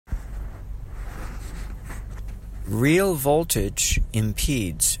Real voltage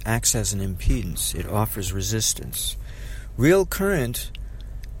impedes, acts as an impedance. It offers resistance. Real current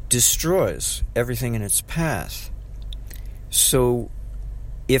destroys everything in its path. So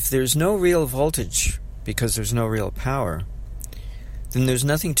if there's no real voltage because there's no real power, then there's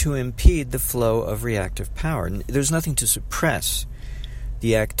nothing to impede the flow of reactive power. There's nothing to suppress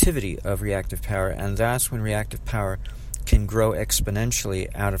the activity of reactive power, and that's when reactive power can grow exponentially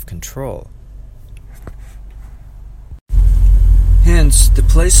out of control. Hence, the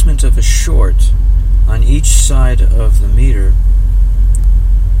placement of a short on each side of the meter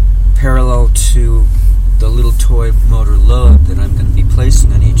parallel to the little toy motor load that I'm going to be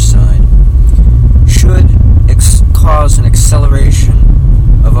placing on each side should cause an acceleration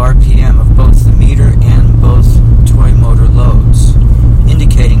of RPM of both the meter and both toy motor loads,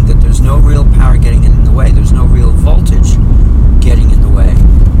 indicating that there's no real power getting in the way, there's no real voltage getting in the way,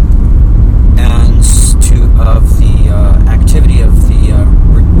 and of the activity of the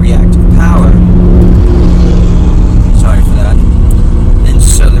reactive power. Sorry for that. And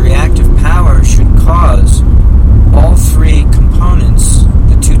so the reactive power should cause all three components,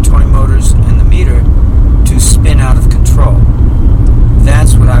 the two toy motors and the meter, to spin out of control.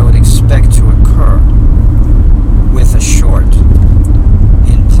 That's what I would expect to occur with a short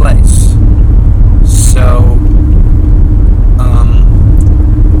in place. So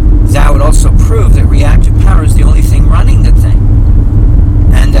that would also prove that reactive power is the only thing running the thing,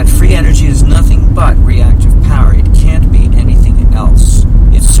 and that free energy is nothing but reactive power. It can't be anything else.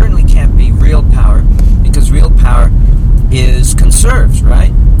 It certainly can't be real power, because real power is conserved,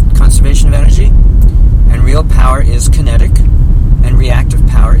 right? Conservation of energy. And real power is kinetic, and reactive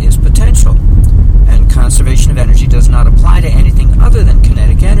power is potential. And conservation of energy does not apply to anything other than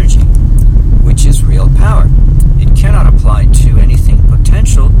kinetic energy, which is real power. It cannot apply to anything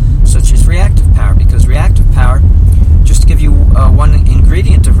potential, such as reactive power, because reactive power, just to give you one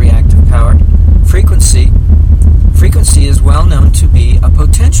ingredient of reactive power, frequency is well known to be a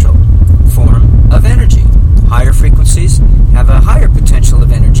potential form of energy. Higher frequencies have a higher potential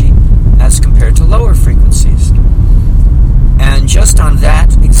of energy as compared to lower frequencies. And just on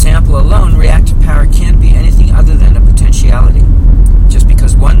that example alone, reactive power can't be anything other than a potentiality.